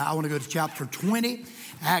I want to go to chapter 20,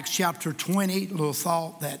 Acts chapter 20, a little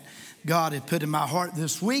thought that God had put in my heart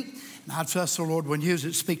this week. And I trust the Lord will use it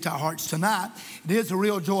to speak to our hearts tonight. It is a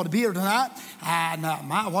real joy to be here tonight. And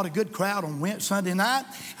what a good crowd on Sunday night.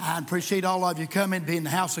 I appreciate all of you coming, being in the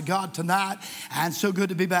house of God tonight. And so good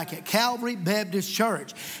to be back at Calvary Baptist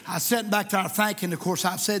Church. I sat back there thinking, of course,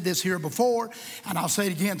 I've said this here before, and I'll say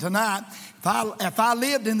it again tonight. If I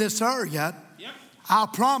lived in this area, I'll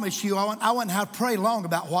promise you I wouldn't have to pray long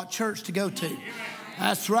about what church to go to.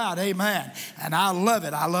 That's right, amen. And I love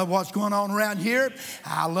it. I love what's going on around here.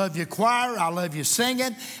 I love your choir. I love you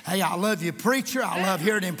singing. Hey, I love your preacher. I love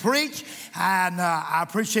hearing him preach. And I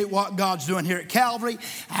appreciate what God's doing here at Calvary.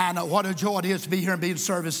 And what a joy it is to be here and be in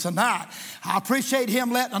service tonight. I appreciate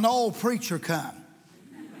him letting an old preacher come.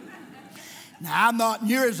 Now, I'm not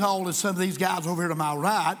near as old as some of these guys over here to my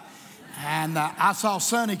right. And I saw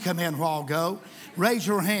Sonny come in a while ago. Raise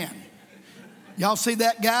your hand. Y'all see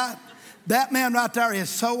that guy? That man right there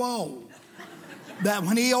is so old that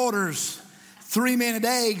when he orders 3-minute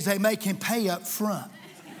eggs, they make him pay up front.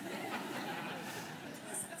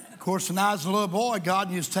 Of course, when I was a little boy,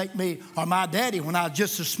 God used to take me, or my daddy, when I was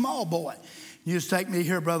just a small boy, used to take me to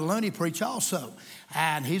hear Brother Looney preach also.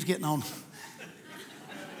 And he's getting on.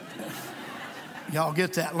 Y'all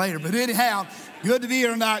get that later. But anyhow, good to be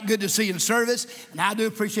here tonight. Good to see you in service. And I do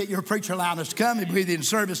appreciate your preacher allowing us to come and be in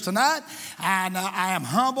service tonight. And I am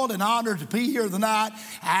humbled and honored to be here tonight.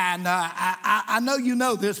 And I know you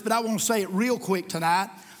know this, but I want to say it real quick tonight.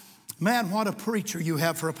 Man, what a preacher you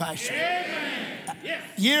have for a pastor. Yes.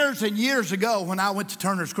 Years and years ago, when I went to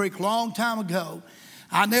Turner's Creek a long time ago,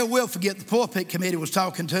 I never will forget the pulpit committee was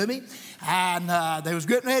talking to me. And they was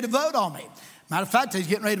getting ready to vote on me. Matter of fact, they was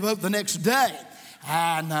getting ready to vote the next day.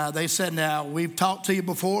 And they said, now, we've talked to you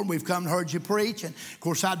before. We've come and heard you preach. And, of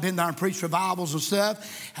course, I'd been there and preached revivals and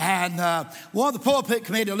stuff. And one of the pulpit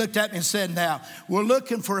committee looked at me and said, now, we're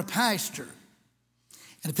looking for a pastor.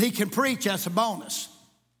 And if he can preach, that's a bonus.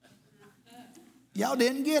 Y'all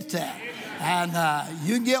didn't get that. And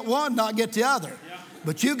you can get one, not get the other.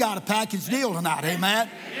 But you got a package deal tonight, amen?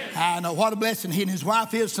 And what a blessing he and his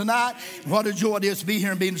wife is tonight. What a joy it is to be here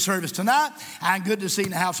and be in the service tonight. And good to see in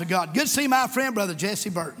the house of God. Good to see my friend, Brother Jesse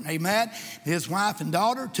Burton, amen? His wife and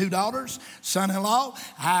daughter, 2 daughters, son-in-law.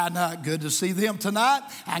 And good to see them tonight.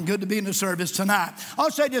 And good to be in the service tonight. I'll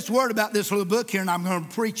say just a word about this little book here, and I'm going to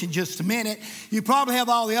preach in just a minute. You probably have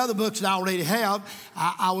all the other books that I already have.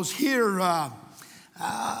 I was here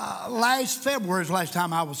last February is the last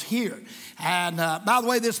time I was here. And by the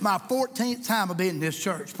way, this is my 14th time of being in this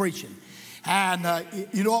church preaching. And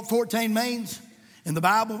you know what 14 means in the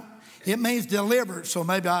Bible? It means delivered. So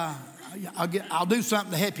maybe I'll do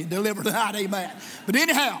something to help you deliver tonight, amen. But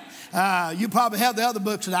anyhow, you probably have the other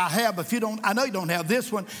books that I have. But if you don't, I know you don't have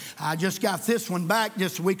this one. I just got this one back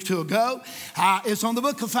just a week or two ago. It's on the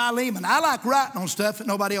book of Philemon. I like writing on stuff that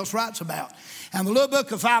nobody else writes about. And the little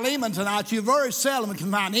book of Philemon tonight, you very seldom can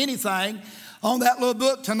find anything on that little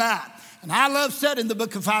book tonight. And I love studying the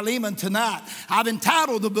book of Philemon tonight. I've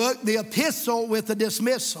entitled the book, The Epistle with a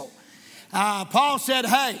Dismissal. Paul said,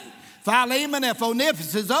 hey, Philemon, if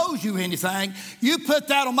Onesimus owes you anything, you put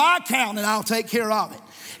that on my account and I'll take care of it.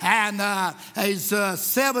 And there's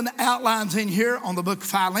 7 outlines in here on the book of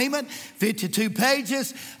Philemon, 52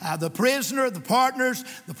 pages. The prisoner, the partners,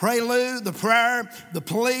 the prelude, the prayer, the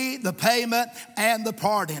plea, the payment, and the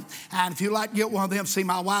pardon. And if you'd like to get one of them, see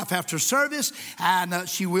my wife after service, and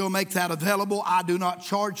she will make that available. I do not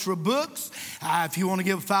charge for books. If you want to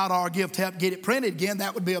give a $5 gift to help get it printed again,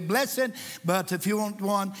 that would be a blessing. But if you want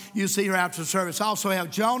one, you see her after service. I also have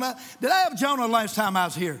Jonah. Did I have Jonah last time I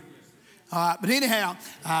was here? But anyhow,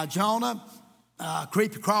 Jonah,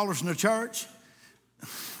 creepy crawlers in the church.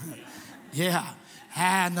 Yeah.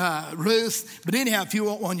 And Ruth. But anyhow, if you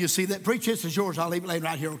want one, you see that. Preach, this is yours. I'll leave it laying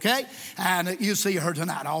right here, okay? And you see her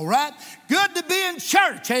tonight, all right? Good to be in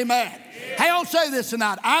church, amen. Yeah. Hey, I'll say this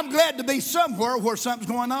tonight. I'm glad to be somewhere where something's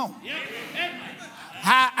going on. Yeah.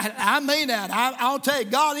 I mean that. I'll tell you,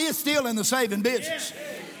 God is still in the saving business.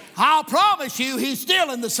 I'll promise you, he's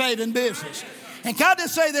still in the saving business. And can I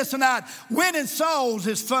just say this tonight? Winning souls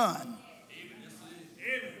is fun.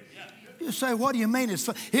 You say, what do you mean it's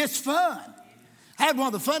fun? It's fun. I had one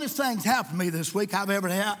of the funniest things happen to me this week I've ever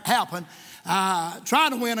happened trying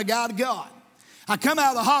to win a guy to God. I come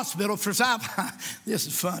out of the hospital for Forsyth. This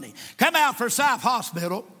is funny. Come out for Forsyth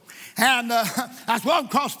Hospital, and I was walking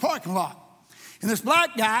across the parking lot. And this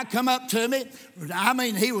black guy come up to me. I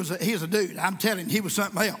mean, he's a dude. I'm telling you, he was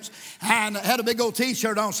something else. And had a big old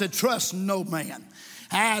T-shirt on, said, trust no man.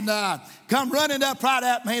 And come running up right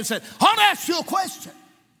at me and said, I want to ask you a question.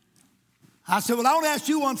 I said, well, I want to ask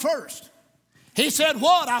you one first. He said,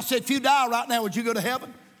 what? I said, if you die right now, would you go to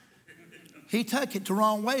heaven? He took it the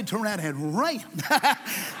wrong way and turned around and ran.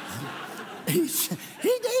 He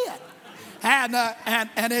did. And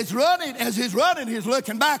as he's running, he's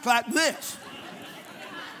looking back like this.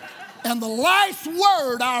 And the last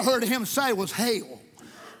word I heard him say was hell.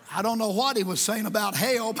 I don't know what he was saying about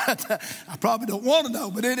hell, but I probably don't want to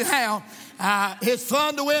know. But anyhow, it's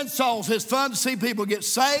fun to win souls. It's fun to see people get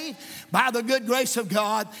saved by the good grace of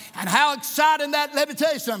God. And how exciting that, let me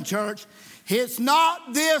tell you something, church. It's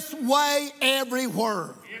not this way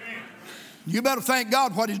everywhere. Amen. You better thank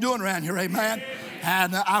God for what he's doing around here, amen. Amen.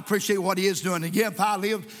 And I appreciate what he is doing. Again, if I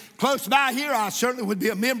lived close by here, I certainly would be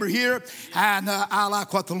a member here. And I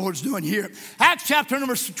like what the Lord's doing here. Acts chapter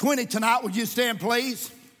number 20 tonight. Would you stand,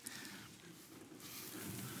 please?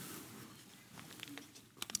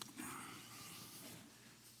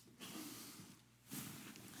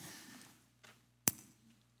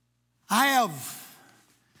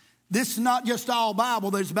 This is not just all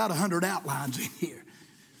Bible. There's about 100 outlines in here.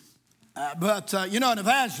 But an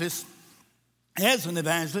evangelist, as an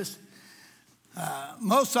evangelist,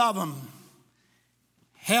 most of them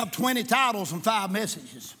have 20 titles and 5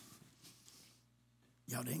 messages.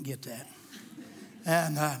 Y'all didn't get that.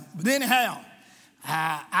 And but anyhow,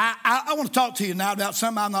 I want to talk to you now about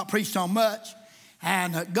something I've not preached on much.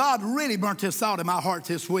 And God really burnt this thought in my heart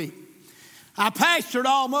this week. I pastored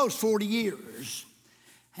almost 40 years.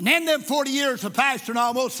 And in them 40 years of pastoring,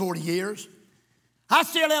 almost 40 years, I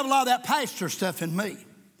still have a lot of that pastor stuff in me.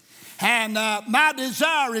 And my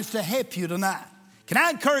desire is to help you tonight. Can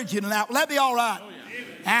I encourage you tonight? Will that be all right? Oh,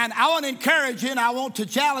 yeah. And I want to encourage you and I want to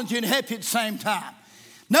challenge you and help you at the same time.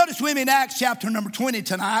 Notice with me in Acts chapter number 20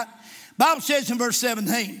 tonight. Bible says in verse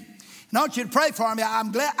 17, and I want you to pray for me.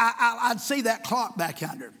 I'm glad I'd see that clock back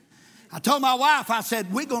under. I told my wife, I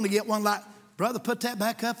said, we're going to get one like, brother, put that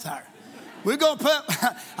back up there. We're going to put,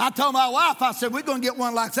 I told my wife, I said, we're going to get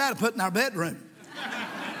one like that to put in our bedroom.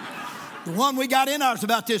 The one we got in ours is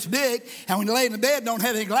about this big, and when you lay in the bed, don't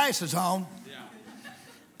have any glasses on. Yeah.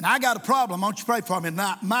 And I got a problem. Won't you pray for me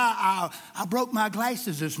tonight? I broke my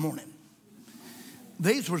glasses this morning.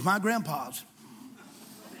 These was my grandpa's.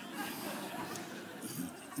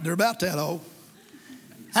 They're about that old.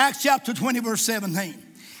 Acts chapter 20, verse 17.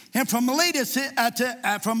 And from Miletus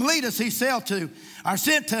he sent to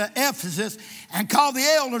Ephesus and called the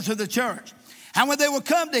elders of the church. And when they were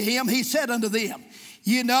come to him, he said unto them,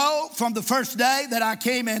 you know, from the first day that I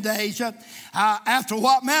came into Asia, after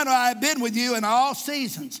what manner I have been with you in all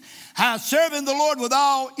seasons, serving the Lord with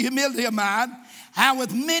all humility of mind, and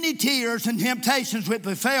with many tears and temptations which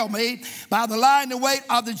befell me by the lying in wait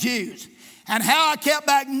of the Jews, and how I kept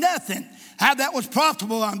back nothing, how that was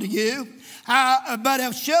profitable unto you, but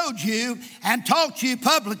have showed you and taught you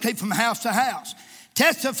publicly from house to house,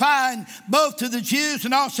 testifying both to the Jews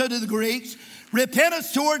and also to the Greeks,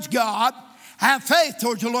 repentance towards God, and faith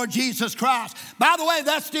towards the Lord Jesus Christ. By the way,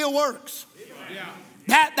 that still works.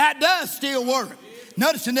 Yeah. That does still work.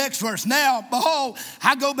 Notice the next verse. Now, behold,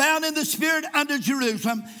 I go bound in the Spirit unto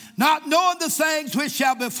Jerusalem, not knowing the things which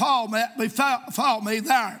shall befall me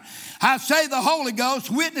there. I say the Holy Ghost,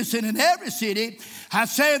 witnessing in every city, I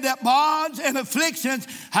say that bonds and afflictions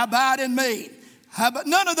abide in me. But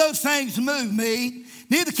none of those things move me,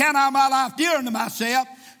 neither count I my life dear unto myself,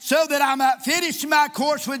 so that I might finish my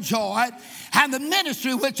course with joy, and the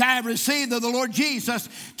ministry which I have received of the Lord Jesus,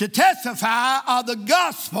 to testify of the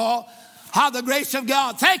gospel of the grace of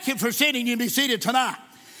God. Thank you for sitting. You be seated tonight.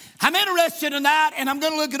 I'm interested tonight, and I'm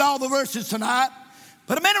going to look at all the verses tonight,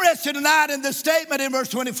 but I'm interested tonight in the statement in verse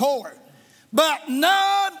 24. But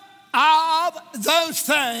none of those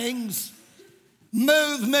things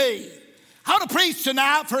move me. I want to preach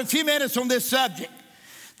tonight for a few minutes on this subject.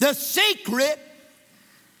 The secret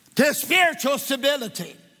to spiritual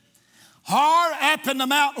stability. Or up in the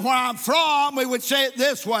mountain where I'm from, we would say it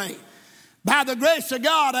this way. By the grace of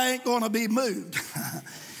God, I ain't going to be moved.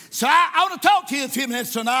 So I want to talk to you a few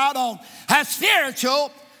minutes tonight on how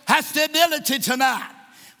spiritual stability tonight.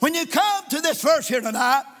 When you come to this verse here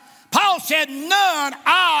tonight, Paul said, none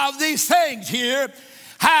of these things here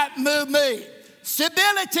have moved me.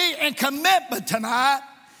 Stability and commitment tonight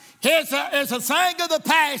is a thing of the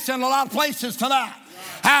past in a lot of places tonight.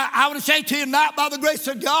 I want to say to you tonight, by the grace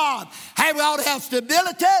of God, hey, we ought to have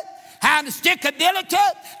stability and stickability,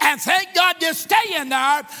 and thank God to stay in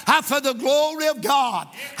there for the glory of God.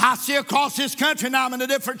 I see across this country, now I'm in a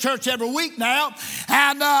different church every week now,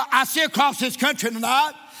 and I see across this country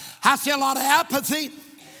tonight, I see a lot of apathy,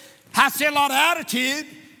 I see a lot of attitude,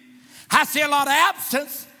 I see a lot of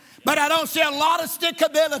absence, but I don't see a lot of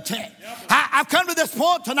stickability. I've come to this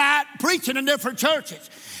point tonight preaching in different churches.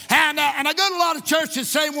 And I go to a lot of churches,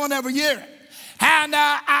 same one every year. And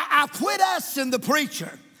I quit asking the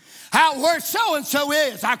preacher where so-and-so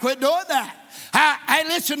is. I quit doing that. Hey,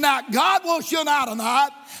 listen now, God wants you now tonight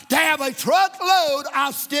to have a truckload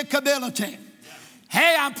of stickability.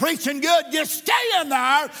 Hey, I'm preaching good. Just stay in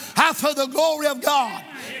there for the glory of God.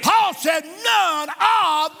 Paul said none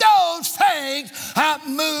of those things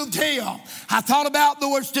moved him. I thought about the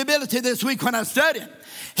word stability this week when I studied.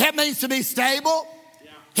 It means to be stable.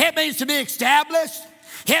 It means to be established.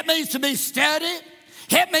 It means to be steady.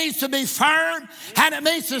 It means to be firm, and it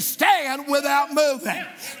means to stand without moving.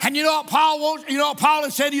 And you know what Paul wants? You know what Paul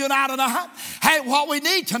has said to you and I tonight? Hey, what we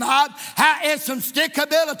need tonight is some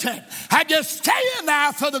stickability. Just stay in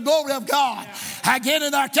there for the glory of God. Again,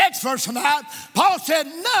 in our text verse tonight, Paul said,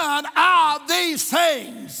 none of these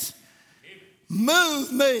things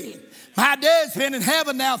move me. My dad's been in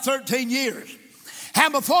heaven now 13 years.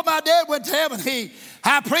 And before my dad went to heaven,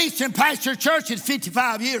 I preached and pastored churches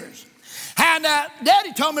 55 years. And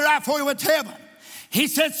Daddy told me right before he went to heaven, he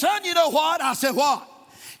said, son, you know what? I said, what?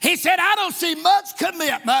 He said, I don't see much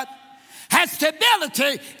commitment and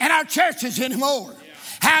stability in our churches anymore.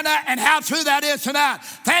 And how true that is tonight.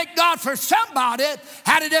 Thank God for somebody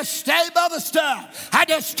how to just stay above the stuff. I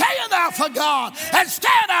just stay in there for God and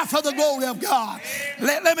stand there for the glory of God.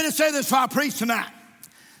 Let me just say this before I preach tonight.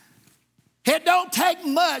 It don't take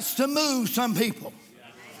much to move some people.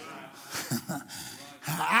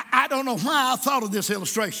 I don't know why I thought of this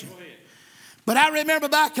illustration. But I remember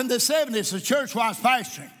back in the 70s, the church where I was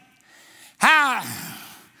pastoring.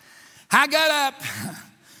 I got up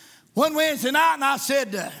one Wednesday night and I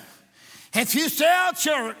said, if you stay out of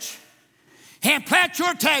church and plant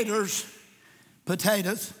your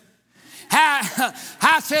potatoes,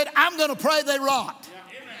 I said, I'm going to pray they rot.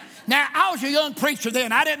 Now, I was a young preacher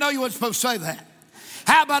then. I didn't know you weren't supposed to say that.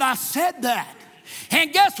 But I said that.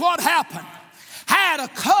 And guess what happened? I had a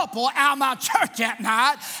couple out of my church that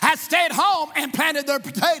night that stayed home and planted their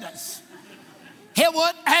potatoes.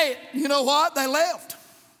 Hey, you know what? They left.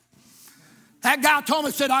 That guy told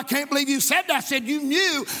me, said, I can't believe you said that. I said, you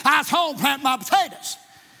knew I was home planting my potatoes.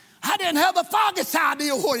 I didn't have the foggiest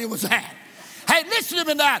idea where he was at. Hey, listen to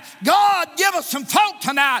me tonight. God, give us some folk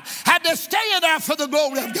tonight had to stay in there for the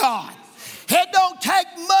glory of God. It don't take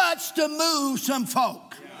much to move some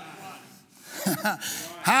folk.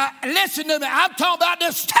 Listen to me. I'm talking about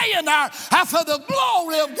just staying there for the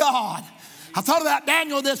glory of God. I thought about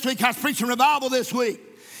Daniel this week. I was preaching revival this week.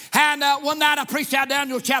 And one night I preached out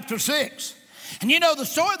Daniel chapter 6. And you know the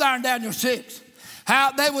story there in Daniel 6.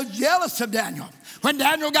 How they were jealous of Daniel. When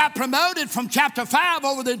Daniel got promoted from chapter 5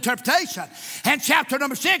 over the interpretation. And chapter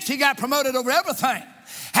number 6, he got promoted over everything.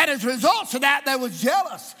 And as a result of that, they were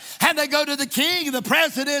jealous. And they go to the king, the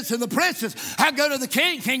presidents, and the princes. And go to the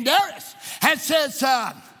king, King Darius. And says,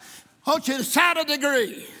 I want you to sign a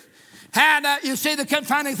decree. And you see, they couldn't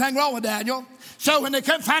find anything wrong with Daniel. So when they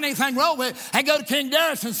couldn't find anything wrong with it, they go to King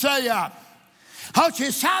Darius and say, I want you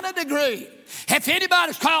to sign a decree. If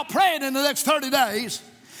anybody's caught praying in the next 30 days,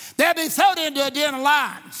 they'll be thrown into a den of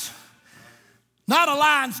lions. Not a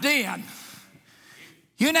lion's den.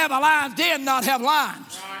 You can have a lion's den, not have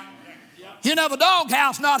lions. You can have a dog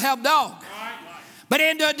house, not have dog. But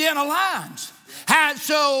into a den of lions. And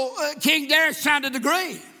so King Darius signed a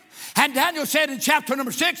decree. And Daniel said in chapter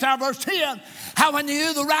number 6, verse 10, how when he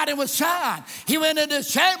knew the writing was signed, he went into his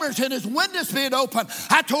chambers and his windows being open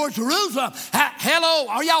towards Jerusalem. Hello,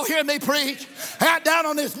 are y'all hearing me preach? Got down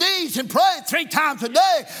on his knees and prayed 3 times a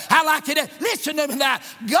day. I like it. Listen to me now.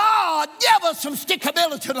 God, give us some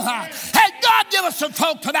stickability tonight. Hey, God, give us some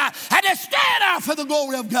folk tonight. And just stand out for the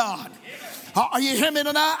glory of God. Are you hearing me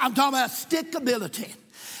tonight? I'm talking about stickability.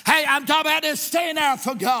 Hey, I'm talking about just staying out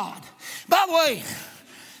for God. By the way,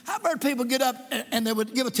 I've heard people get up and they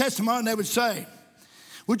would give a testimony and they would say,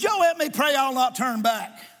 would y'all let me pray I'll not turn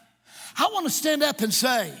back? I want to stand up and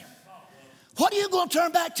say, what are you going to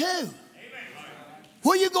turn back to?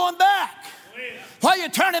 Where are you going back? What are you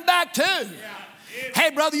turning back to? Hey,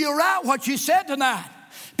 brother, you're right what you said tonight.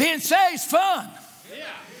 Being saved is fun.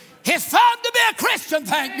 It's fun to be a Christian,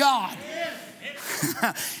 thank God.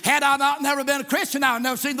 Had I never been a Christian, I would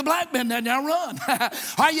never seen the black men there now run.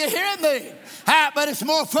 Are you hearing me? But it's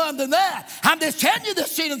more fun than that. I'm just telling you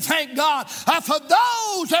this seed and thank God for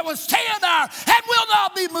those that will stand there and will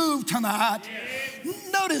not be moved tonight.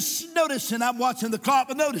 Notice, and I'm watching the clock,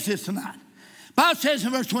 but notice this tonight. Bible says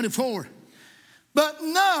in verse 24, but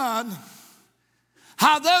none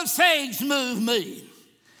of those things move me.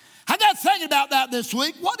 I got thinking about that this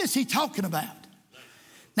week. What is he talking about?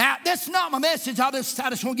 Now, that's not my message. I just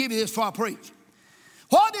want to give you this before I preach.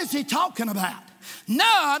 What is he talking about?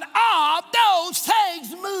 none of those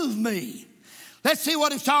things move me. Let's see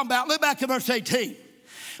what he's talking about. Look back at verse 18.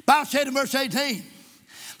 Bible said in verse 18,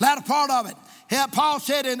 latter part of it, Paul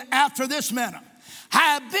said, and after this manner,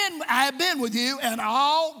 I have been with you and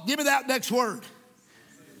all, give me that next word.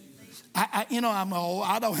 I'm old.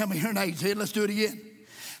 I don't have my hearing aids here. Let's do it again.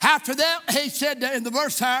 After that, he said in the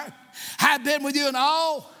verse here, I have been with you in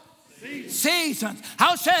all seasons.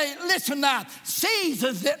 I'll say, listen now,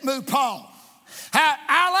 seasons didn't move Paul.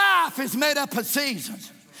 Our life is made up of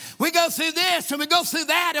seasons. We go through this and we go through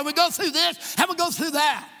that and we go through this and we go through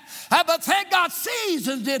that. But thank God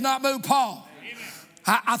seasons did not move Paul.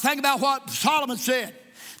 I think about what Solomon said.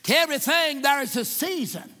 To everything there is a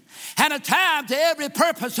season and a time to every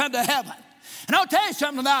purpose under heaven. And I'll tell you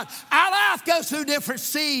something about our life goes through different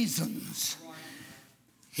seasons.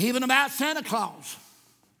 Even about Santa Claus.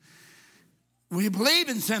 We believe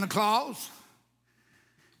in Santa Claus.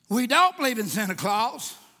 We don't believe in Santa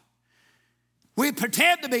Claus. We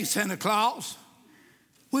pretend to be Santa Claus.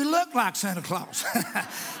 We look like Santa Claus.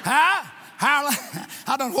 Huh?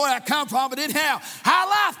 I don't know where that comes from, but anyhow, our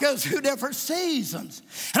life goes through different seasons.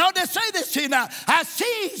 And I'll just say this to you now. Our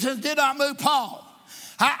seasons did not move Paul.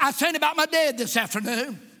 I said about my dad this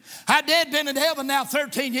afternoon. My dad been in heaven now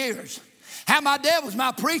 13 years. And my dad was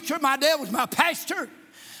my preacher. My dad was my pastor.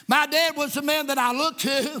 My dad was the man that I looked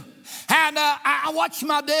to. And I watched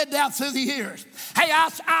my dad down through the years. Hey,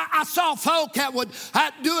 I saw folk that would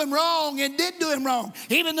do him wrong and did do him wrong,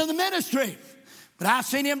 even in the ministry. But I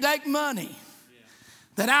seen him take money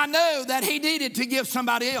that I know that he needed to give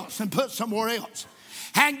somebody else and put somewhere else.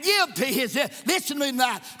 And give to his, listen to me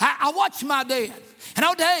now. I watched my dad. And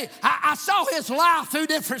all day, I saw his life through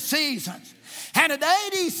different seasons. And at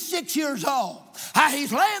 86 years old,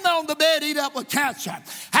 he's laying on the bed, eat up with cancer,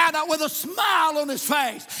 and with a smile on his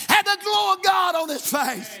face, and the glory of God on his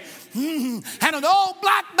face. And an old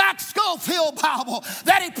black Schofield Bible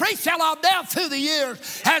that he preached out of down through the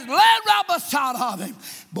years has laid right beside of him.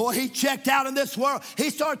 Boy, he checked out in this world. He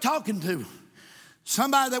started talking to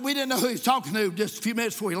somebody that we didn't know who he was talking to just a few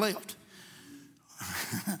minutes before he left.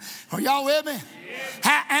 Are y'all with me?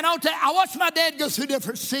 Yeah. And I watched my dad go through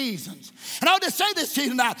different seasons. And I'll just say this to you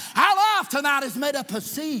tonight. Our life tonight is made up of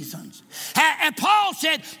seasons. And Paul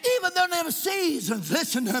said, even though there are seasons,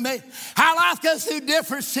 listen to me, our life goes through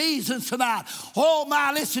different seasons tonight. Oh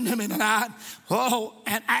my, listen to me tonight. Oh,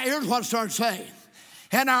 and here's what I started saying.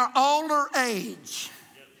 In our older age,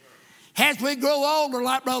 as we grow older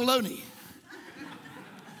like Brother Looney,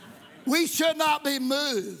 we should not be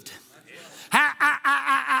moved.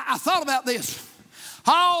 I thought about this.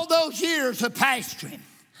 All those years of pastoring.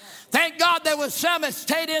 Thank God there was some that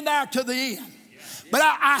stayed in there to the end. But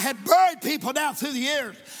I had buried people down through the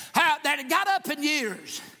years that had got up in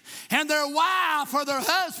years. And their wife or their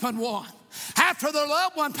husband won. After their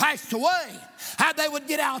loved one passed away, how they would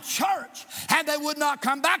get out of church and they would not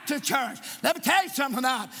come back to church. Let me tell you something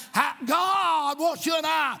tonight. God wants you and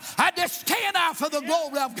I just stand out for the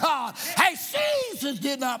glory of God. Hey, seasons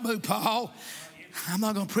did not move Paul. I'm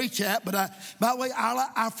not going to preach that, but by the way,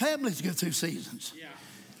 our families go through seasons.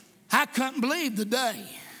 I couldn't believe the day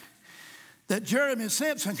that Jeremy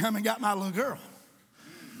Simpson come and got my little girl.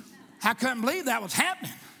 I couldn't believe that was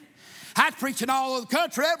happening. I was preaching all over the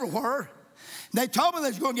country, everywhere. They told me they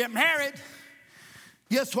was going to get married.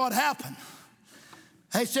 Guess what happened?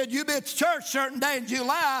 They said, you be at the church a certain day in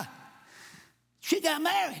July. She got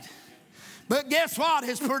married. But guess what?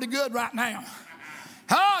 It's pretty good right now.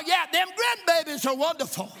 Oh, yeah, them grandbabies are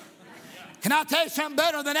wonderful. Can I tell you something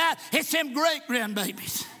better than that? It's them great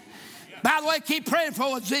grandbabies. By the way, keep praying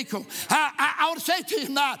for Ezekiel. I want to say to you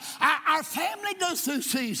tonight, our family goes through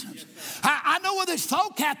seasons. I know where there's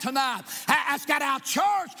folk at tonight that's got out of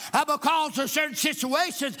church because of certain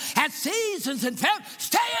situations and seasons and family.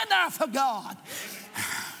 Stay in there for God.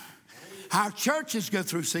 Our churches go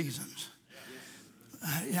through seasons.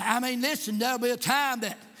 I mean, listen, there'll be a time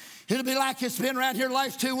that it'll be like it's been around here the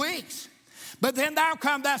last 2 weeks. But then there'll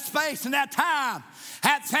come that space and that time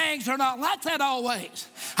that things are not like that always.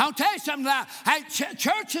 I'll tell you something now.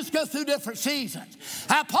 Churches go through different seasons.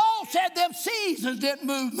 Paul said them seasons didn't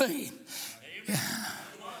move me.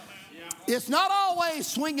 It's not always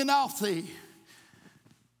swinging off the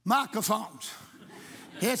microphones.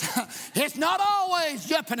 It's not always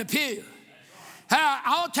jumping a pew.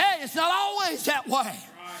 I'll tell you, it's not always that way.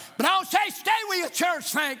 But I'll say, stay with your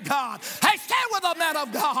church, thank God. Hey, stay with the men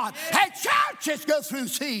of God. Hey, churches go through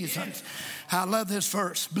seasons. I love this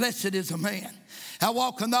verse. Blessed is a man I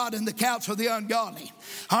walk not in the counsel of the ungodly,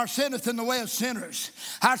 or sitteth in the way of sinners,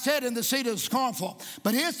 I sat in the seat of the scornful.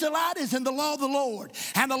 But his delight is in the law of the Lord,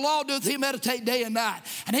 and the law doth he meditate day and night.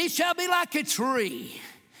 And he shall be like a tree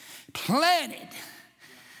planted.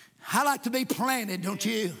 I like to be planted, don't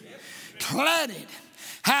you? Planted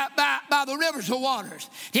by the rivers of waters.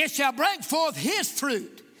 It shall bring forth his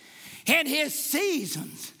fruit in his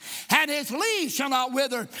seasons, and his leaves shall not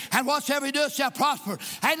wither, and whatsoever he doeth shall prosper.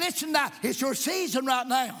 Hey, listen now, it's your season right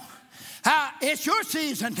now. It's your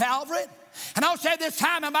season, Calvary. And I'll say this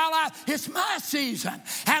time in my life, it's my season.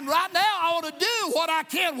 And right now I want to do what I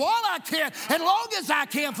can while I can, as long as I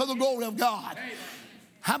can, for the glory of God.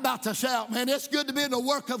 How about to shout, man? It's good to be in the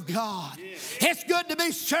work of God. It's good to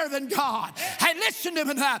be serving God. Hey, listen to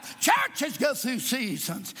me now. Churches go through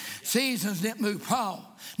seasons. Seasons didn't move Paul.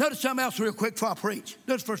 Notice something else real quick before I preach.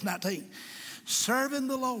 Notice verse 19. Serving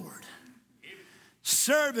the Lord.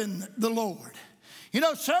 Serving the Lord. You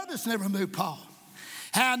know, service never moved Paul.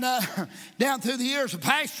 And down through the years of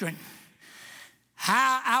pastoring,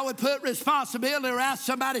 I would put responsibility around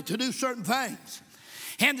somebody to do certain things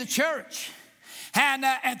in the church. And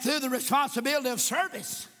through the responsibility of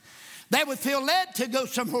service, they would feel led to go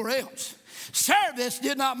somewhere else. Service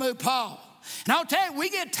did not move Paul. And I'll tell you, we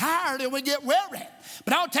get tired and we get weary.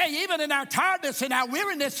 But I'll tell you, even in our tiredness and our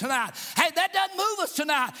weariness tonight, hey, that doesn't move us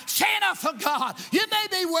tonight. Stand up for God. You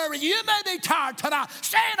may be weary. You may be tired tonight.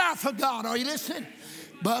 Stand up for God. Are you listening?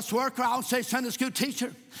 Bus worker, I'll say Sunday school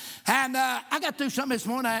teacher. And I got to do something this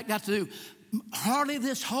morning I got to do hardly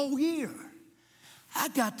this whole year. I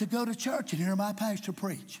got to go to church and hear my pastor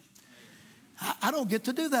preach. I don't get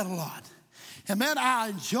to do that a lot. And man, I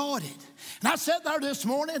enjoyed it. And I sat there this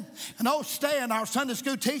morning, and old Stan, our Sunday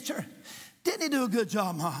school teacher, didn't he do a good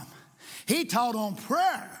job, Mom? He taught on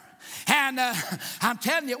prayer. And I'm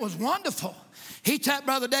telling you, it was wonderful. He took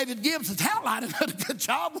Brother David Gibbs' outline and did a good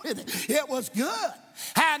job with it. It was good.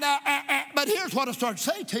 But here's what I started to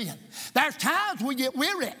say to you. There's times we get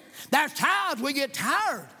weary. There's times we get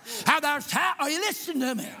tired. There's times, are you listening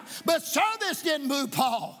to me? But service didn't move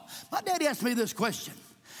Paul. My daddy asked me this question.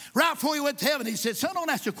 Right before he went to heaven, he said, son, don't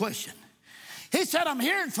ask you a question. He said, I'm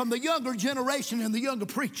hearing from the younger generation and the younger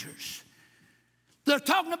preachers. They're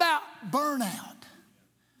talking about burnout.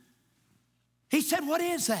 He said, what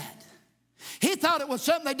is that? He thought it was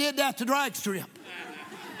something they did down at the drag strip.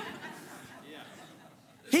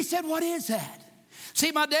 He said, what is that?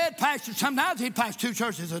 See, my dad pastored, sometimes he'd pastor 2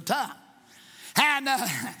 churches at a time. And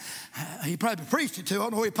he probably preached it too, I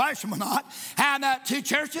don't know if he pastored them or not. And 2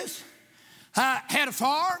 churches, had a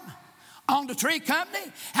farm, owned a tree company,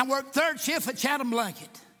 and worked 3rd shift at Chatham Blanket.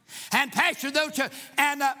 And pastored those churches.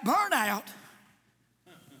 And burnout,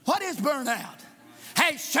 what is burnout?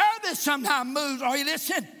 Hey, service sometimes moves. Are you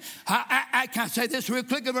listening? I can say this real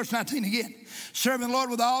quick in verse 19 again. Serving the Lord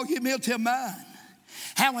with all humility of mind.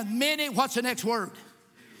 And with many, what's the next word?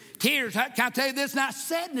 Tears. Can I tell you this? Now,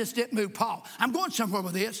 sadness didn't move Paul. I'm going somewhere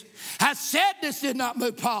with this. Sadness did not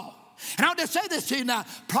move Paul. And I'll just say this to you now.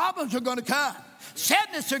 Problems are going to come.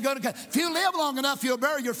 Sadness are going to come. If you live long enough, you'll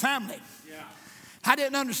bury your family. Yeah. I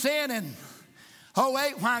didn't understand in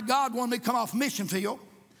 2008 why God wanted me to come off a mission field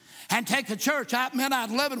and take a church. I meant I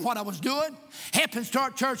was loving what I was doing, helping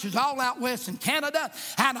start churches all out west in Canada,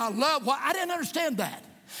 and I love what, I didn't understand that.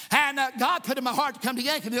 And God put in my heart to come to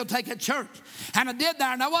Yankeeville to take a church. And I did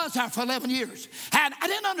that, and I was there for 11 years. And I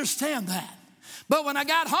didn't understand that. But when I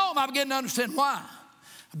got home, I began to understand why.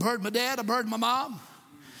 I buried my dad, I buried my mom,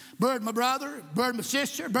 buried my brother, buried my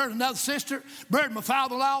sister, buried another sister, buried my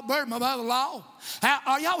father-in-law, buried my mother-in-law.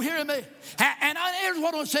 Are y'all hearing me? And here's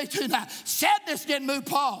what I want to say to you now. Sadness didn't move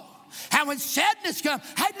Paul. And when sadness comes,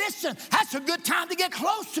 hey, listen, that's a good time to get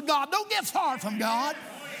close to God. Don't get far from God.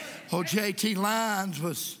 Oh, J.T. Lyons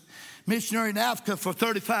was missionary in Africa for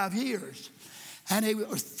 35 years. And it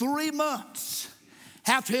was 3 months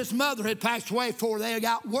after his mother had passed away before they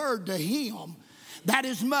got word to him that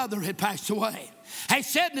his mother had passed away. Hey,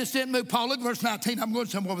 sadness didn't move Paul. Look at verse 19. I'm going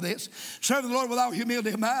somewhere with this. Serve the Lord with all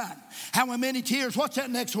humility of mind. And with many tears. What's that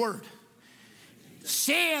next word?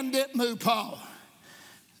 Sin didn't move Paul.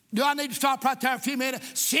 Do I need to stop right there a few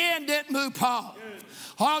minutes? Sin didn't move Paul.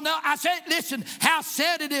 Oh, no, I said, listen, how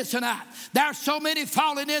sad it is tonight. There are so many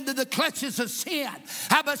falling into the clutches of sin.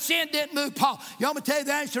 But sin didn't move Paul. You want me to tell you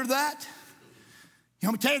the answer to that? You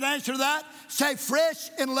want me to tell you the answer to that? Say,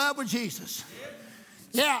 fresh in love with Jesus.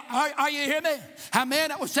 Yeah, are you hearing me? A man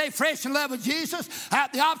that would say fresh in love with Jesus,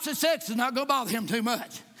 the opposite sex is not going to bother him too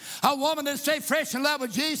much. A woman that say fresh in love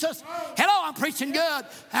with Jesus, hello, I'm preaching good.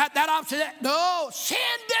 That opposite, no, sin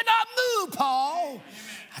did not move Paul.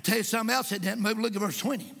 I'll tell you something else that didn't move. Look at verse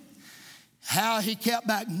 20. How he kept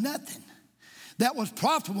back nothing that was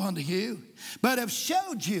profitable unto you, but have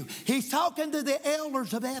showed you. He's talking to the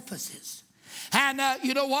elders of Ephesus. And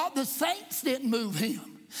you know what? The saints didn't move him.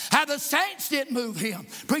 The saints didn't move him.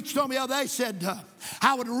 Preacher told me the other day, said,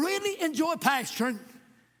 I would really enjoy pastoring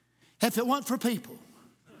if it weren't for people.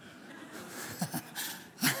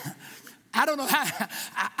 I don't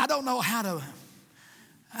know how to,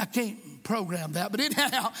 I can't program that, but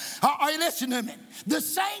anyhow, are you listening to me? The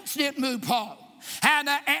saints didn't move Paul.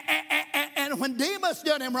 And when Demas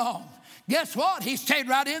done him wrong, guess what? He stayed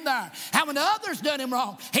right in there. And when the others done him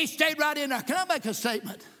wrong, he stayed right in there. Can I make a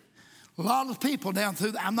statement? A lot of the people down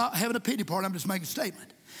through, I'm not having a pity party, I'm just making a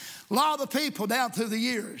statement. A lot of the people down through the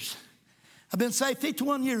years, I've been saved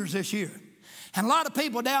 51 years this year. And a lot of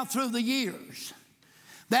people down through the years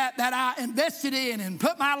that I invested in and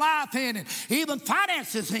put my life in and even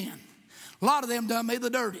finances in, a lot of them done me the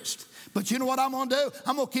dirtiest. But you know what I'm going to do?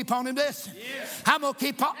 I'm going to keep on investing. Yeah. I'm going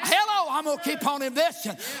to keep on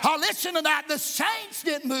investing. Oh, listen to that. The saints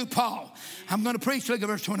didn't move Paul. I'm going to preach. Look at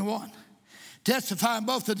verse 21. Testifying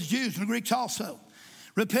both to the Jews and the Greeks also.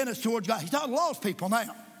 Repentance towards God. He's talking to lost people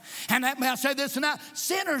now. And that, may I say this and that?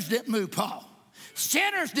 Sinners didn't move Paul.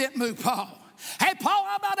 Sinners didn't move Paul. Hey, Paul,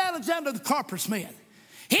 how about Alexander the coppersmith?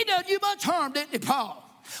 He done you much harm, didn't he, Paul?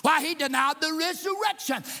 Why, he denied the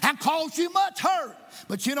resurrection and caused you much hurt.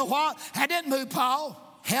 But you know what? That didn't move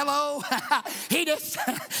Paul. Hello. he just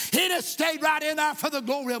stayed right in there for the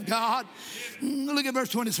glory of God. Look at verse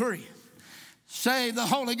 23. Save the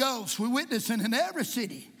Holy Ghost. We're witnessing in every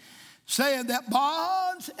city, saying that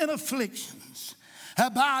bonds and afflictions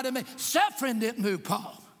abide in me. Suffering didn't move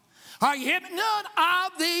Paul. Are you hearing me? None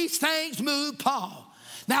of these things move Paul.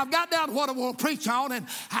 Now, I've got down to what I want to preach on, and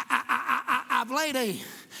I've laid a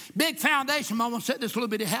big foundation. I want to set this little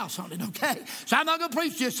bitty house on it, okay? So I'm not going to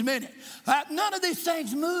preach just a minute. None of these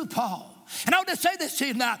things move Paul. And I'll just say this to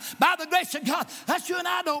you tonight. By the grace of God, that's you and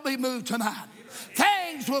I don't be moved tonight.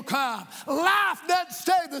 Things will come. Life doesn't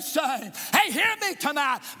stay the same. Hey, hear me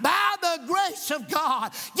tonight. By the grace of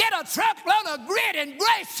God, get a truckload of grit and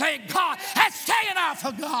grace, thank God, and staying out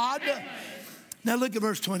for God. Now look at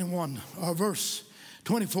verse 21 or verse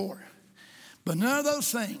 24. But none of those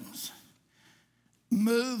things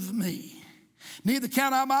move me. Neither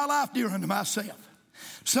count I my life dear unto myself,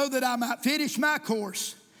 so that I might finish my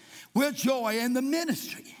course with joy in the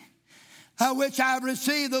ministry which I have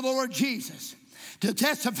received the Lord Jesus, to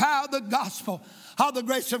testify of the gospel of the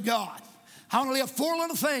grace of God. I want to leave 4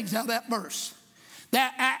 little things out of that verse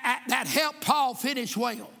that helped Paul finish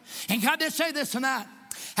well. And can I just say this tonight?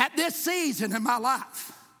 At this season in my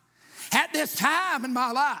life, at this time in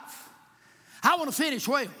my life, I want to finish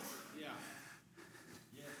well. Yeah.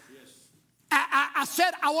 Yes. I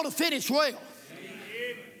said I want to finish well.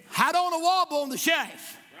 Amen. I don't want to wobble on the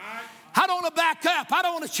shaft. Right. I don't want to back up. I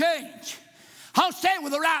don't want to change. I'll stay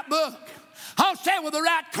with the right book. I'll stay with the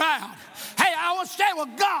right crowd. Hey, I want to stay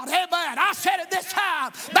with God. Amen. I said it this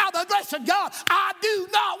time. By the grace of God, I do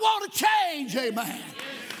not want to change. Amen.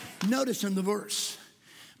 Notice in the verse,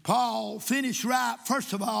 Paul finished right,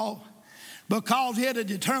 first of all, because he had a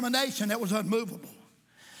determination that was unmovable.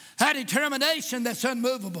 A determination that's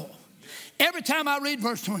unmovable. Every time I read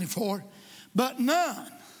verse 24, but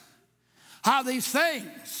none of these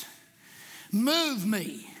things move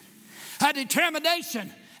me. A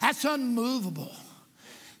determination that's unmovable.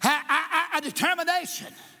 A determination,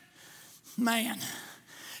 man,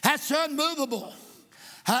 that's unmovable.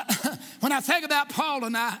 When I think about Paul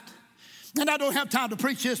tonight, and I don't have time to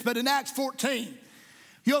preach this, but in Acts 14,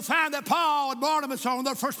 you'll find that Paul and Barnabas are on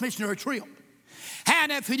their first missionary trip.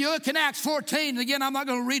 And if you look in Acts 14, again, I'm not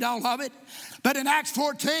going to read all of it, but in Acts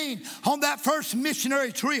 14, on that first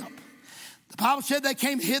missionary trip, the Bible said they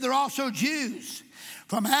came hither also Jews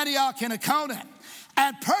from Antioch and Iconium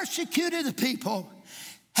and persecuted the people,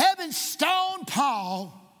 having stoned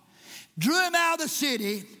Paul, drew him out of the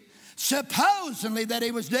city, supposedly that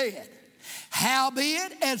he was dead.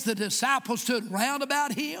 Howbeit, as the disciples stood round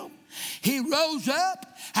about him, he rose up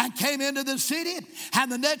and came into the city, and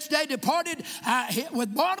the next day departed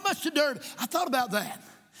with Barnabas to Derbe. I thought about that.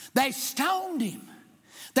 They stoned him.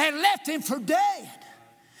 They left him for dead.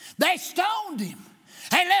 They stoned him.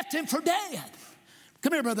 They left him for dead.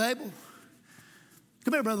 Come here, Brother Abel.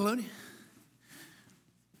 Come here, Brother Looney.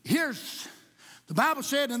 Here's, the Bible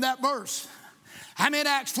said in that verse, I'm in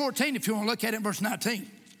Acts 14 if you want to look at it in verse 19. The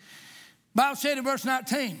Bible said in verse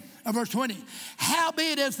 19, or verse 20,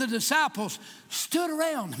 howbeit as the disciples stood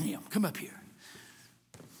around him. Come up here.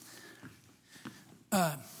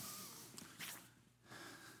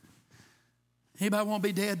 Anybody want to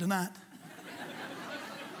be dead tonight?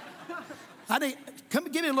 Come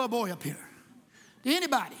give me a little boy up here.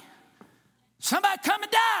 Anybody? Somebody come and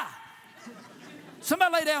die.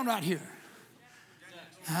 Somebody lay down right here.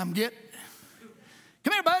 Come here,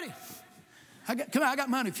 buddy. I got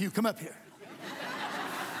money for you. Come up here.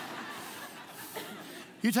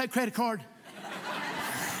 You take credit card?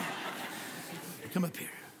 Come up here.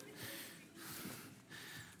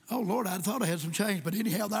 Oh, Lord, I thought I had some change, but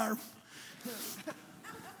anyhow, there.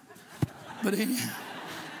 But anyhow,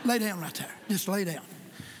 lay down right there. Just lay down.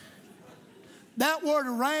 That word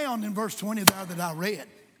around in verse 20 there that I read,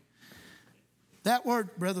 that word,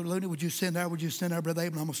 Brother Looney, would you stand there? Would you stand there, Brother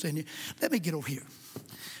Abel? I'm going to stand here. Let me get over here.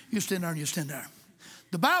 You stand there and you stand there.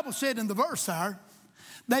 The Bible said in the verse there,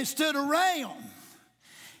 they stood around.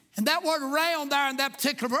 And that word around there in that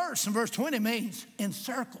particular verse, in verse 20, means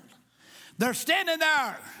encircled. They're standing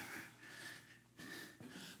there.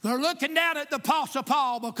 They're looking down at the Apostle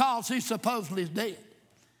Paul because he supposedly is dead.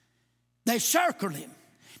 They circled him.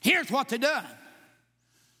 Here's what they done.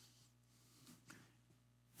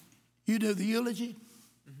 You do the eulogy.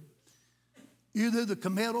 You do the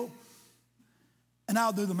committal. And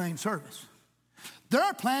I'll do the main service.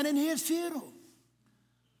 They're planning his funeral.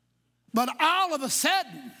 But all of a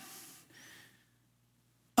sudden,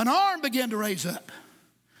 an arm began to raise up.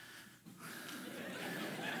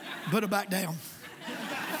 Put it back down.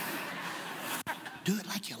 Do it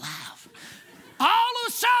like you're live. All of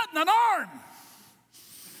a sudden, an arm.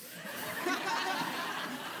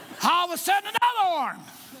 All of a sudden, another arm.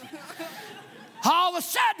 All of a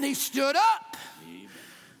sudden, he stood up.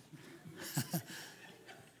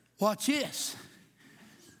 Watch this.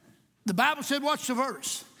 The Bible said, watch the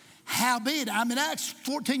verse. Howbeit, I'm in Acts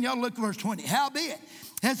 14, y'all look at verse 20. Howbeit,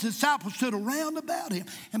 as the disciples stood around about him.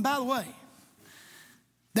 And by the way,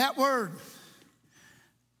 that word,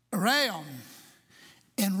 around,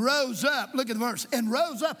 and rose up. Look at the verse. And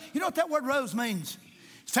rose up. You know what that word rose means?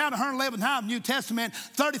 It's found 111 times in the New Testament.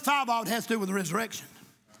 35 of it has to do with the resurrection.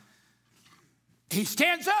 He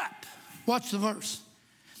stands up. Watch the verse.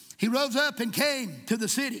 He rose up and came to the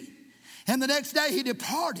city. And the next day he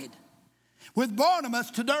departed with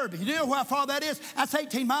Barnabas to Derbe. You know how far that is? That's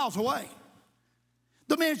 18 miles away.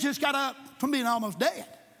 The man just got up from being almost dead.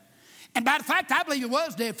 And by the fact, I believe he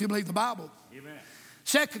was dead if you believe the Bible. Amen.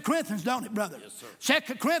 2 Corinthians, don't it, brother? Yes, sir.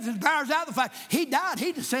 2 Corinthians bears out the fact he died. He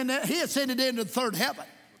ascended into the third heaven.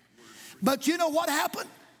 But you know what happened?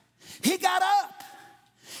 He got up.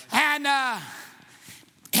 And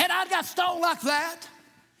had I got stoned like that,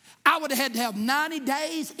 I would have had to have 90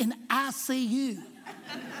 days in ICU.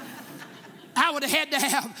 I would have had to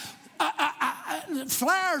have,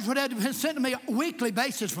 flyers would have been sent to me on a weekly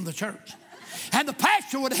basis from the church. And the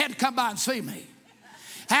pastor would have had to come by and see me.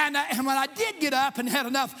 And when I did get up and had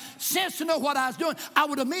enough sense to know what I was doing, I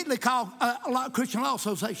would immediately call a Christian Law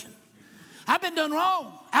Association. I've been done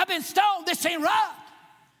wrong. I've been stoned. This ain't right.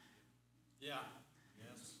 Yeah.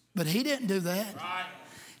 Yes. But he didn't do that. Right.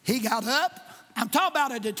 He got up. I'm talking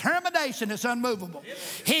about a determination that's unmovable.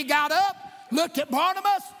 He got up, looked at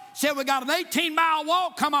Barnabas, said, we got an 18-mile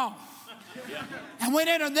walk, come on. And went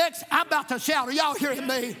into the next, I'm about to shout. Are y'all hearing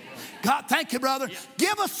me? God, thank you, brother.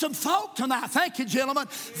 Give us some folk tonight. Thank you, gentlemen.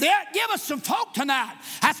 Give us some folk tonight.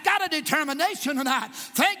 That's got a determination tonight.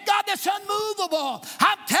 Thank God that's unmovable.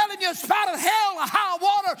 I'm telling you, in spite of hell or high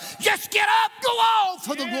water, just get up, go on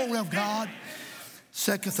for the glory of God.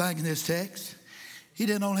 Second thing in this text, he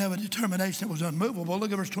didn't only have a determination that was unmovable.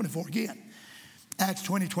 Look at verse 24 again. Acts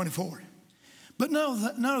 20:24. But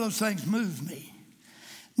none of those things move me.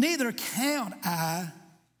 Neither count I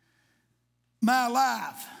my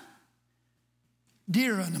life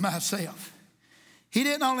dear unto myself. He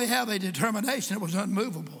didn't only have a determination that was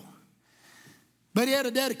unmovable, but he had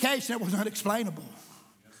a dedication that was unexplainable.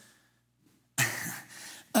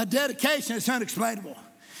 A dedication that's unexplainable.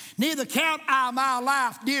 Neither count I my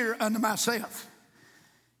life dear unto myself.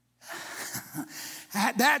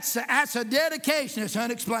 That's a dedication that's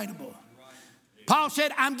unexplainable. Paul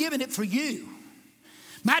said, I'm giving it for you.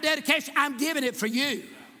 My dedication, I'm giving it for you.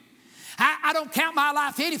 I don't count my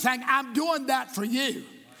life anything. I'm doing that for you.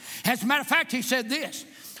 As a matter of fact, he said this.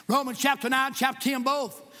 Romans chapter 9, chapter 10,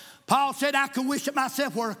 both. Paul said, I could wish that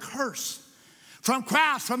myself were a curse from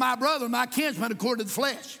Christ, from my brother, my kinsman, according to the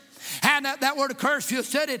flesh. And that word of curse, if you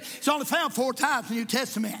study it, it's only found 4 times in the New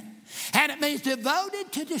Testament. And it means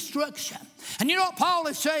devoted to destruction. And you know what Paul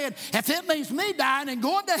is saying? If it means me dying and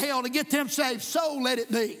going to hell to get them saved, so let it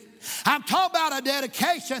be. I'm talking about a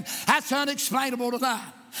dedication that's unexplainable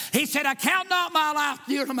tonight. He said, I count not my life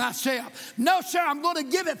dear to myself. No, sir, I'm going to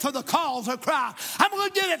give it for the cause of Christ. I'm going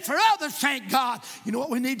to give it for others, thank God. You know what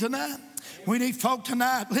we need tonight? We need folk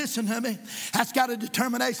tonight, listen to me, that's got a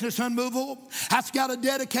determination that's unmovable. That's got a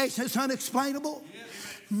dedication that's unexplainable.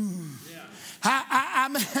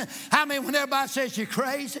 I mean, when everybody says you're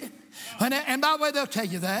crazy, and by the way, they'll tell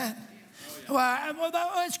you that. Well,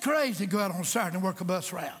 it's crazy to go out on Saturday and work a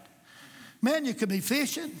bus route. Man, you could be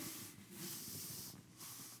fishing.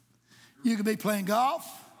 You could be playing golf.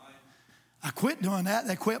 I quit doing that.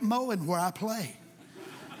 They quit mowing where I play.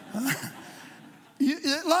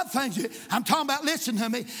 A lot of things. I'm talking about, listen to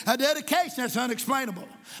me, a dedication that's unexplainable.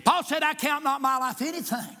 Paul said, I count not my life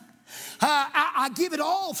anything. I give it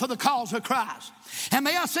all for the cause of Christ. And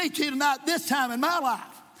may I say to you tonight, this time in my life,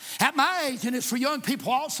 at my age, and it's for young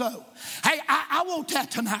people also, hey, I want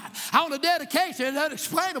that tonight. I want a dedication that's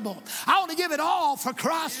unexplainable. I want to give it all for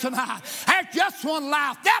Christ tonight. There's just one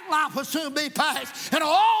life. That life will soon be past. And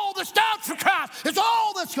all that's done for Christ is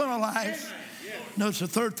all that's going to last. Notice the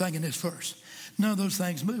third thing in this verse. None of those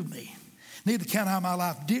things move me. Neither count I my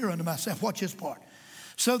life dear unto myself. Watch this part.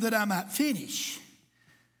 So that I might finish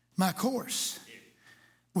my course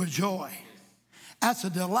with joy. That's a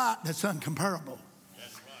delight that's incomparable.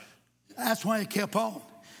 That's why he kept on.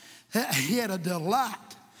 He had a delight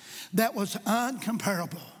that was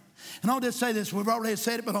incomparable. And I'll just say this. We've already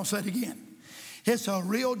said it, but I'll say it again. It's a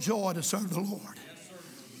real joy to serve the Lord.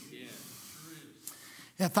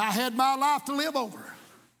 If I had my life to live over,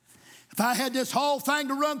 if I had this whole thing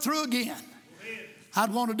to run through again,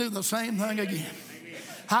 I'd want to do the same thing again.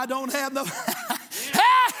 I don't have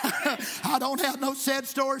no sad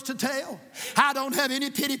stories to tell. I don't have any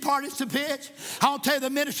pity parties to pitch. I'll tell you, the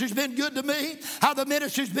ministry's been good to me. How the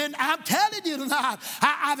ministry's been, I'm telling you tonight,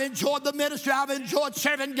 I've enjoyed the ministry. I've enjoyed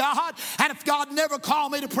serving God. And if God never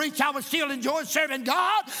called me to preach, I would still enjoy serving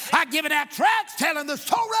God. I've given out tracts, telling the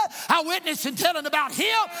story. I witness and telling about Him.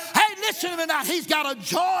 Hey, listen to me now. He's got a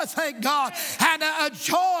joy, thank God. And a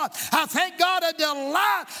joy, I thank God, a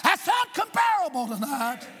delight. That's incomparable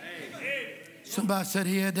tonight. Somebody said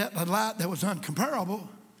he had that delight that was incomparable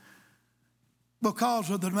because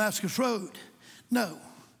of the Damascus Road. No.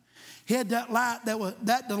 He had that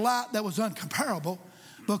delight that was incomparable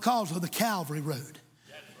because of the Calvary Road.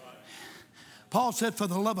 Paul said, for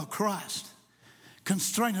the love of Christ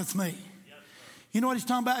constraineth me. You know what he's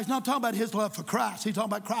talking about? He's not talking about his love for Christ. He's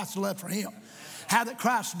talking about Christ's love for him. How that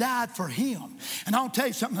Christ died for him. And I'll tell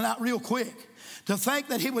you something tonight real quick. To think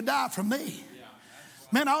that he would die for me.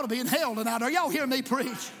 Man, I ought to be in hell tonight. Are y'all hearing me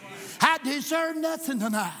preach? I deserve nothing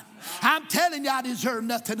tonight. I'm telling you, I deserve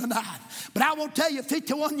nothing tonight. But I won't tell you,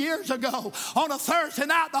 51 years ago, on a Thursday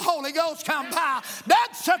night, the Holy Ghost come by.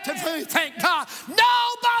 That's something for me, thank God,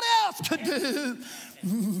 nobody else could do.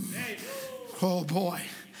 Oh, boy.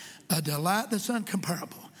 A delight that's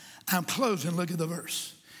incomparable. I'm closing. Look at the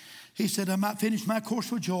verse. He said, I might finish my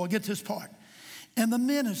course with joy. Get this part. And the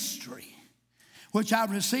ministry which I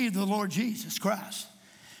received of the Lord Jesus Christ,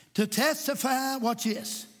 to testify, watch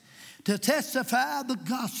this, to testify the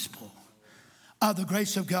gospel of the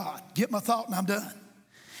grace of God. Get my thought and I'm done.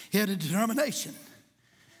 He had a determination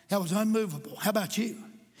that was unmovable. How about you?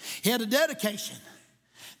 He had a dedication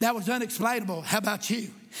that was unexplainable. How about you?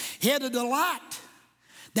 He had a delight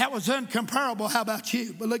that was incomparable. How about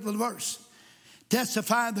you? But look at the verse.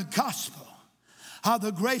 Testifying the gospel of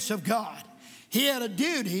the grace of God. He had a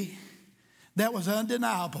duty that was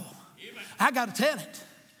undeniable. I got to tell it.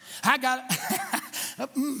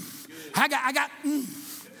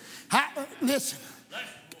 Listen,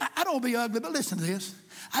 I don't be ugly, but listen to this.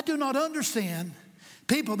 I do not understand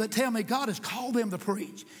people that tell me God has called them to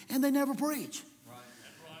preach, and they never preach.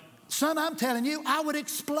 Son, I'm telling you, I would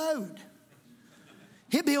explode.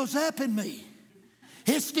 It builds up in me.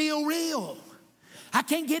 It's still real. I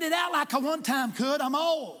can't get it out like I one time could. I'm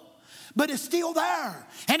old. But it's still there.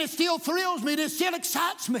 And it still thrills me. And it still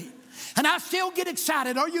excites me. And I still get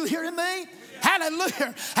excited. Are you hearing me?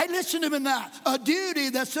 Hallelujah. Hey, listen to me now. A duty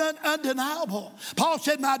that's undeniable. Paul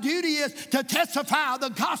said, my duty is to testify the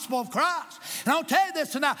gospel of Christ. And I'll tell you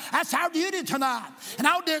this tonight. That's our duty tonight. And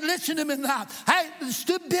I'll listen to me now. Hey,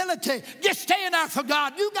 stability. Just staying there for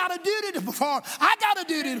God. You got a duty to perform. I got a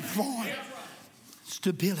duty to perform.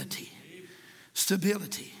 Stability.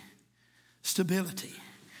 Stability. Stability.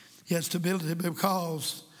 Yes, stability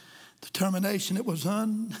because determination that was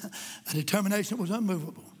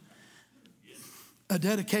unmovable. A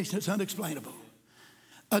dedication that's unexplainable.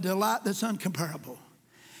 A delight that's incomparable.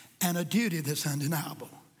 And a duty that's undeniable.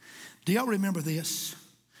 Do y'all remember this?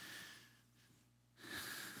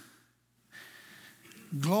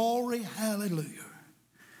 Glory, hallelujah.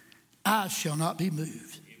 I shall not be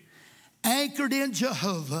moved. Anchored in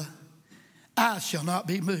Jehovah, I shall not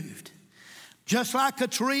be moved. Just like a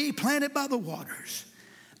tree planted by the waters,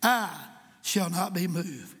 I shall not be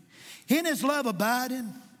moved. In his love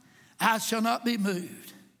abiding, I shall not be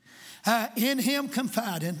moved. In him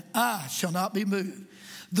confiding, I shall not be moved.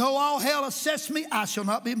 Though all hell assess me, I shall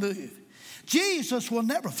not be moved. Jesus will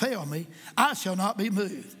never fail me. I shall not be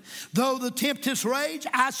moved. Though the tempest rage,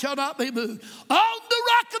 I shall not be moved. On the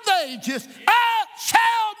rock of the ages, I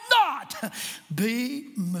shall not be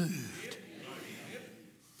moved.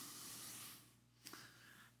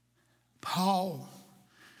 Paul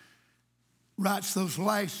writes those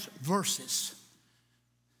last verses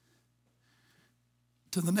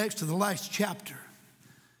to the last chapter,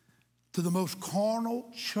 to the most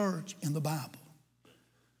carnal church in the Bible.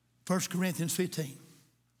 1 Corinthians 15.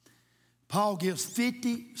 Paul gives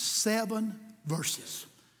 57 verses.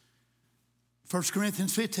 1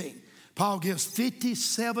 Corinthians 15. Paul gives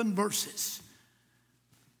 57 verses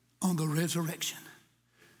on the resurrection.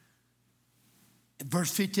 And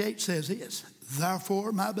verse 58 says this,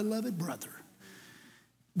 therefore, my beloved brother,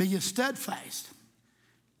 be ye steadfast,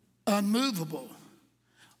 unmovable,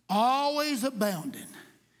 always abounding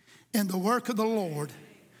in the work of the Lord,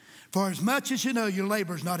 for as much as you know your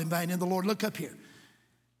labor is not in vain in the Lord. Look up here.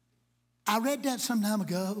 I read that some time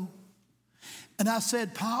ago, and I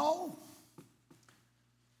said, Paul,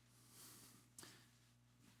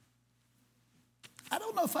 I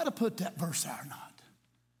don't know if I'd have put that verse there or not,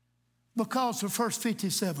 because the first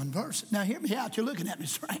 57 verses. Now hear me out, you're looking at me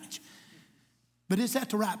strange, but it's at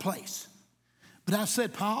the right place. But I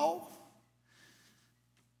said, Paul,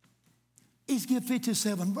 he's given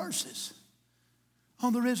 57 verses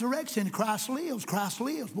on the resurrection. Christ lives, Christ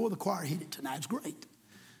lives. Boy, the choir hit it tonight. It's great.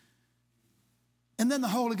 And then the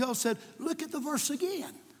Holy Ghost said, look at the verse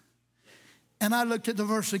again. And I looked at the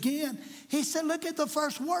verse again. He said, look at the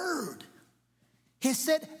first word. He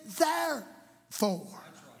said, therefore.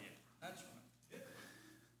 That's right.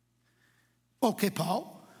 Okay,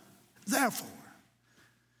 Paul. Therefore.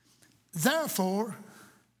 Therefore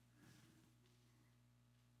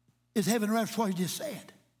is heaven and earth. That's what he just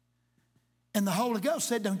said. And the Holy Ghost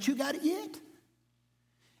said, don't you got it yet?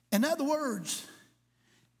 In other words,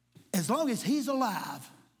 as long as he's alive,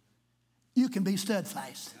 you can be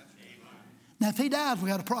steadfast. Now, if he dies, we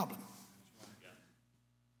got a problem.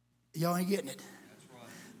 Y'all ain't getting it.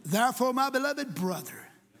 Therefore, my beloved brother,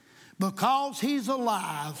 because he's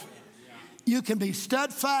alive, you can be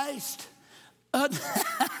steadfast,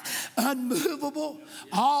 unmovable,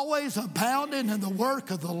 always abounding in the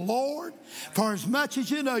work of the Lord. For as much as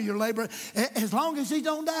you know your labor, as long as he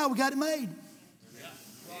don't die, we got it made.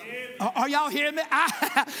 Are y'all hearing me?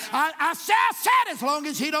 I said as long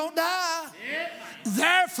as he don't die.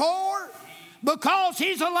 Therefore, because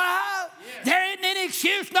he's alive, there isn't any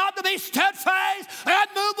excuse not to be steadfast,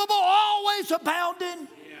 unmovable, always abounding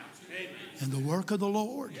in the work of the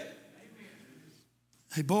Lord.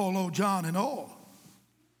 They boiled old John in oil.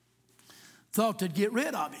 Thought they'd get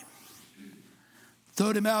rid of him.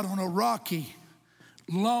 Throwed him out on a rocky,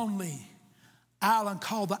 lonely island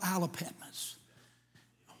called the Isle of Patmos.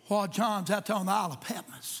 While John's out there on the Isle of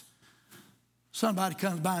Patmos, somebody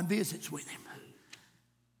comes by and visits with him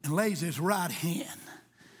and lays his right hand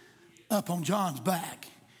up on John's back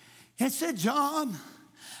and said, John,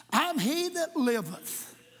 I'm he that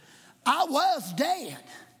liveth. I was dead,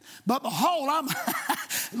 but behold,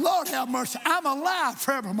 Lord have mercy, I'm alive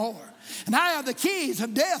forevermore. And I have the keys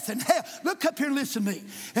of death and hell. Look up here and listen to me.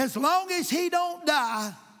 As long as he don't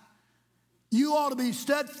die, you ought to be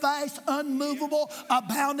steadfast, unmovable,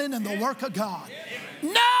 abounding in the work of God.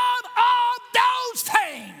 None of those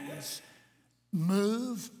things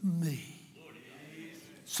move me.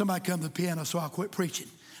 Somebody come to the piano so I'll quit preaching.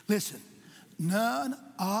 Listen,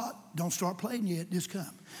 don't start playing yet, just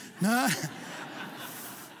come. None.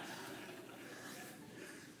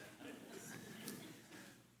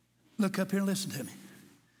 Look up here and listen to me.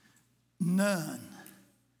 None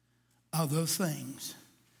of those things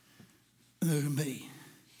move me.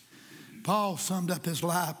 Paul summed up his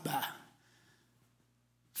life by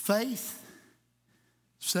faith.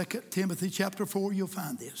 2 Timothy chapter 4, you'll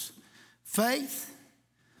find this. Faith,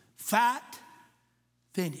 fight,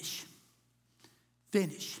 finish.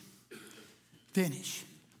 Finish. Finish.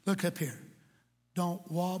 Look up here. Don't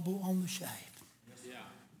wobble on the shaft.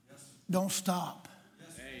 Don't stop.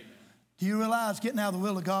 Do you realize getting out of the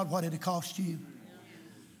will of God, what it cost you?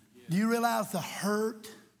 Do you realize the hurt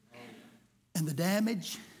and the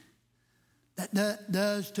damage that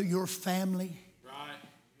does to your family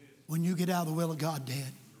when you get out of the will of God,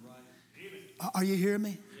 Dad? Are you hearing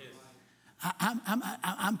me?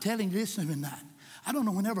 I'm telling you this tonight. I don't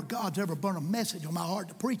know whenever God's ever burned a message on my heart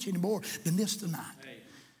to preach anymore than this tonight.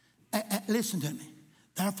 Listen to me.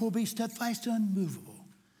 Therefore be steadfast and unmovable.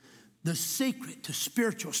 The secret to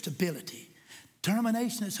spiritual stability,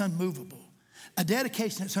 determination is unmovable. a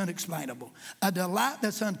dedication that's unexplainable, a delight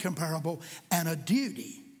that's incomparable, and a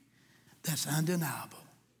duty that's undeniable.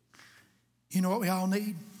 You know what we all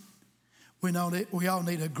need? We all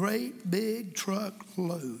need a great big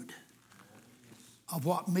truckload of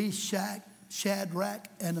what Meshach, Shadrach,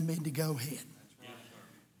 and Abednego had.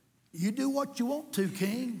 You do what you want to,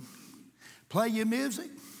 King. Play your music,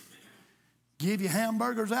 give your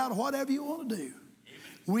hamburgers out, or whatever you want to do.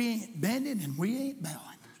 We ain't bending and we ain't bowing.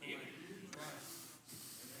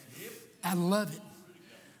 I love it.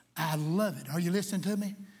 I love it. Are you listening to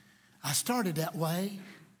me? I started that way,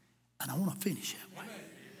 and I want to finish that way.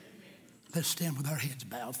 Let's stand with our heads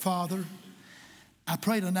bowed. Father, I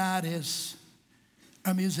pray tonight as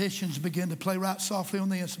our musicians begin to play right softly on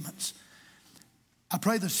the instruments, I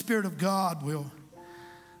pray the Spirit of God will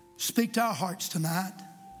speak to our hearts tonight.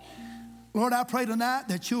 Lord, I pray tonight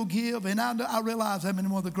that you'll give, and I realize I'm in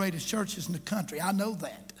one of the greatest churches in the country. I know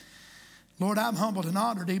that. Lord, I'm humbled and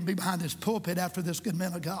honored to even be behind this pulpit after this good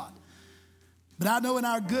man of God. But I know in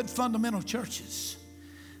our good fundamental churches,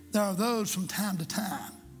 there are those from time to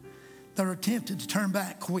time that are tempted to turn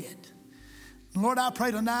back, quit. And Lord, I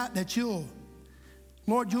pray tonight that you'll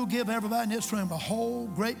give everybody in this room a whole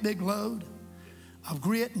great big load of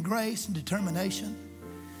grit and grace and determination.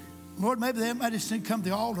 Lord, maybe they might just need to come to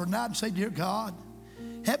the altar tonight and say, dear God,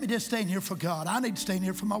 help me just stay in here for God. I need to stay in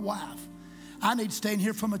here for my wife. I need to stay in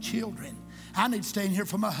here for my children. I need to stay in here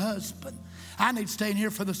for my husband. I need to stay in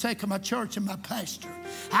here for the sake of my church and my pastor.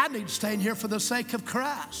 I need to stay in here for the sake of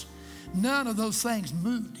Christ. None of those things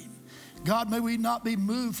moved him. God, may we not be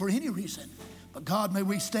moved for any reason, but God, may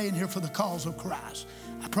we stay in here for the cause of Christ.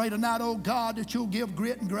 I pray tonight, oh God, that you'll give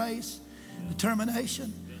grit and grace,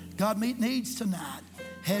 determination. God, meet needs tonight.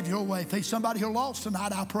 Have your way. If there's somebody who's lost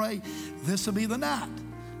tonight, I pray this will be the night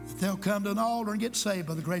that they'll come to an altar and get saved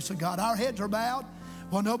by the grace of God. Our heads are bowed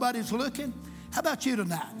while nobody's looking. How about you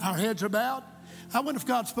tonight? Our heads are bowed. I wonder if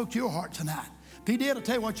God spoke to your heart tonight. If he did, I'll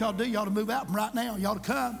tell you what y'all do. You ought to move out from right now. You ought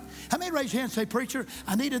to come. How many raise your hand and say, preacher,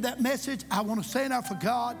 I needed that message. I want to stand out for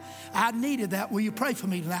God. I needed that. Will you pray for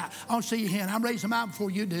me tonight? I want to see your hand. I'm raising mine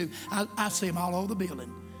before you do. I see them all over the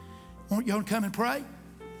building. You want to come and pray?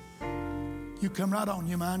 You come right on.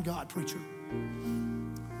 You mind God, preacher.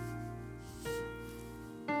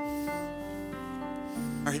 All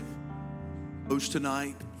right. Host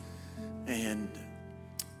tonight. And,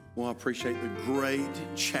 well, I appreciate the great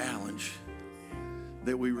challenge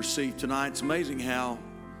that we received tonight. It's amazing how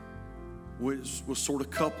was sort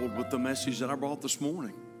of coupled with the message that I brought this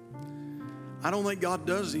morning. I don't think God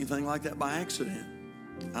does anything like that by accident.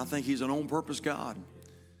 I think he's an on-purpose God.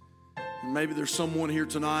 And maybe there's someone here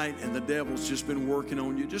tonight and the devil's just been working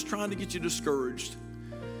on you, just trying to get you discouraged.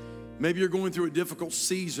 Maybe you're going through a difficult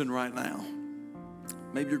season right now.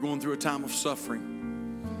 Maybe you're going through a time of suffering.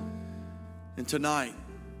 And tonight,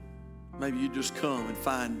 maybe you just come and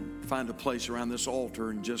find a place around this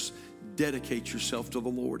altar and just dedicate yourself to the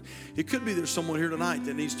Lord. It could be there's someone here tonight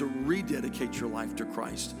that needs to rededicate your life to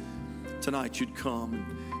Christ. Tonight you'd come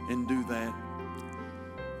and do that.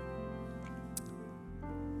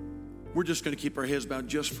 We're just going to keep our heads bowed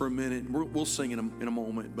just for a minute. We'll sing in a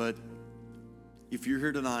moment. But if you're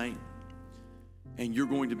here tonight and you're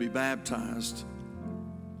going to be baptized,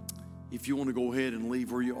 if you want to go ahead and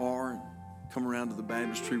leave where you are, come around to the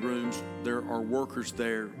baptistry rooms. There are workers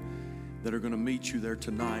there that are going to meet you there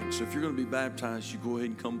tonight. So if you're going to be baptized, you go ahead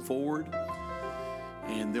and come forward,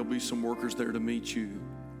 and there'll be some workers there to meet you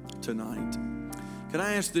tonight. Can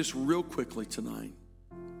I ask this real quickly tonight?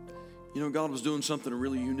 You know, God was doing something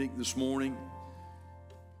really unique this morning.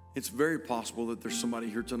 It's very possible that there's somebody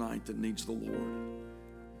here tonight that needs the Lord.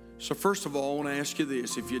 So first of all, I want to ask you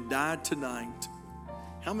this. If you died tonight,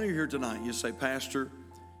 how many are here tonight? You say, Pastor,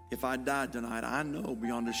 if I died tonight, I know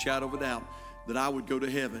beyond a shadow of a doubt that I would go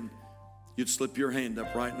to heaven. You'd slip your hand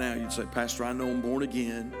up right now. You'd say, Pastor, I know I'm born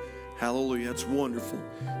again. Hallelujah. That's wonderful.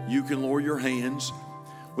 You can lower your hands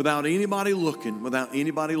without anybody looking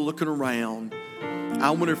around.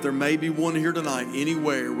 I wonder if there may be one here tonight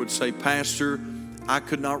anywhere would say, Pastor, I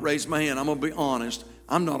could not raise my hand. I'm going to be honest.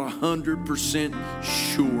 I'm not 100%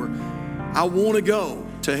 sure. I want to go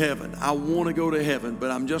to heaven. I want to go to heaven, but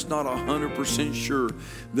I'm just not 100% sure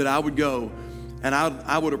that I would go. And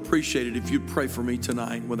I would appreciate it if you'd pray for me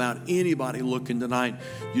tonight without anybody looking tonight.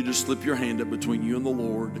 You just slip your hand up between you and the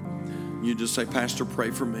Lord. You just say, Pastor, pray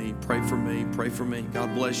for me, pray for me, pray for me.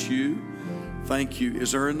 God bless you. Thank you.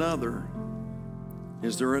 Is there another?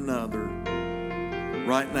 Is there another?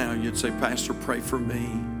 Right now, you'd say, Pastor, pray for me,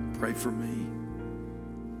 pray for me.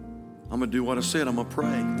 I'm going to do what I said. I'm going to pray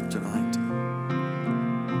tonight.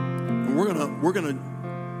 And we're going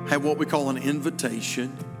to have what we call an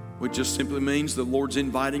invitation. which just simply means the Lord's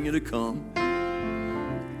inviting you to come.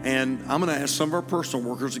 And I'm going to ask some of our personal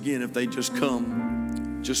workers again if they just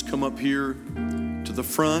come up here to the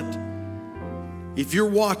front. If you're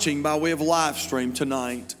watching by way of live stream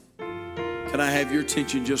tonight, can I have your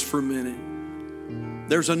attention just for a minute?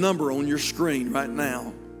 There's a number on your screen right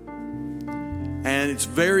now. And it's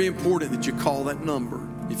very important that you call that number.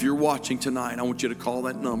 If you're watching tonight, I want you to call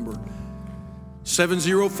that number.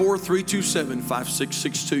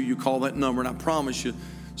 704-327-5662. You call that number, and I promise you,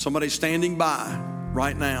 somebody's standing by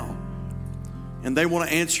right now, and they want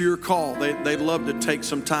to answer your call. They'd love to take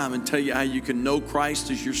some time and tell you how you can know Christ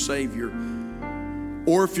as your Savior.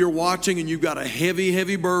 Or if you're watching and you've got a heavy,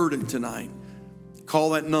 heavy burden tonight, call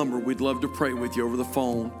that number. We'd love to pray with you over the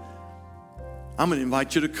phone. I'm going to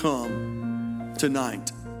invite you to come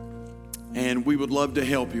tonight, and we would love to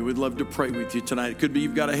help you. We'd love to pray with you tonight. It could be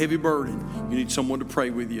you've got a heavy burden. You need someone to pray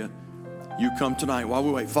with you. You come tonight while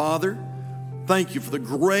we wait. Father, thank you for the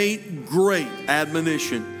great, great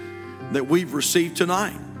admonition that we've received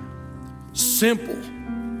tonight. Simple,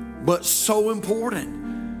 but so important.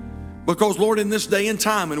 Because, Lord, in this day and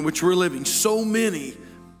time in which we're living, so many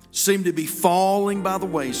seem to be falling by the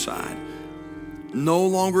wayside, no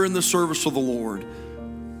longer in the service of the Lord.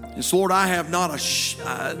 And so, Lord, I have there's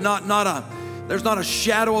not a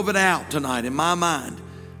shadow of a doubt tonight in my mind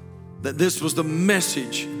that this was the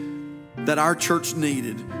message that our church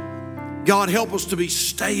needed. God, help us to be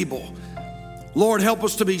stable. Lord, help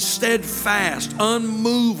us to be steadfast,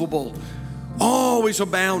 unmovable, always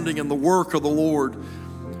abounding in the work of the Lord.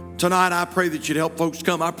 Tonight, I pray that you'd help folks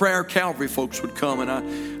come. I pray our Calvary folks would come,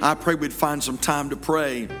 and I pray we'd find some time to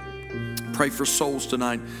pray for souls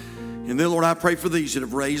tonight. And then, Lord, I pray for these that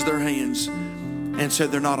have raised their hands and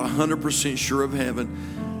said they're not 100% sure of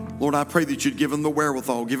heaven. Lord, I pray that you'd give them the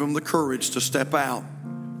wherewithal, give them the courage to step out.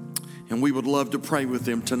 And we would love to pray with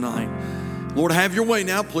them tonight. Lord, have your way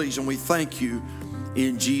now, please, and we thank you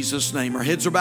in Jesus' name. Our heads are bowed.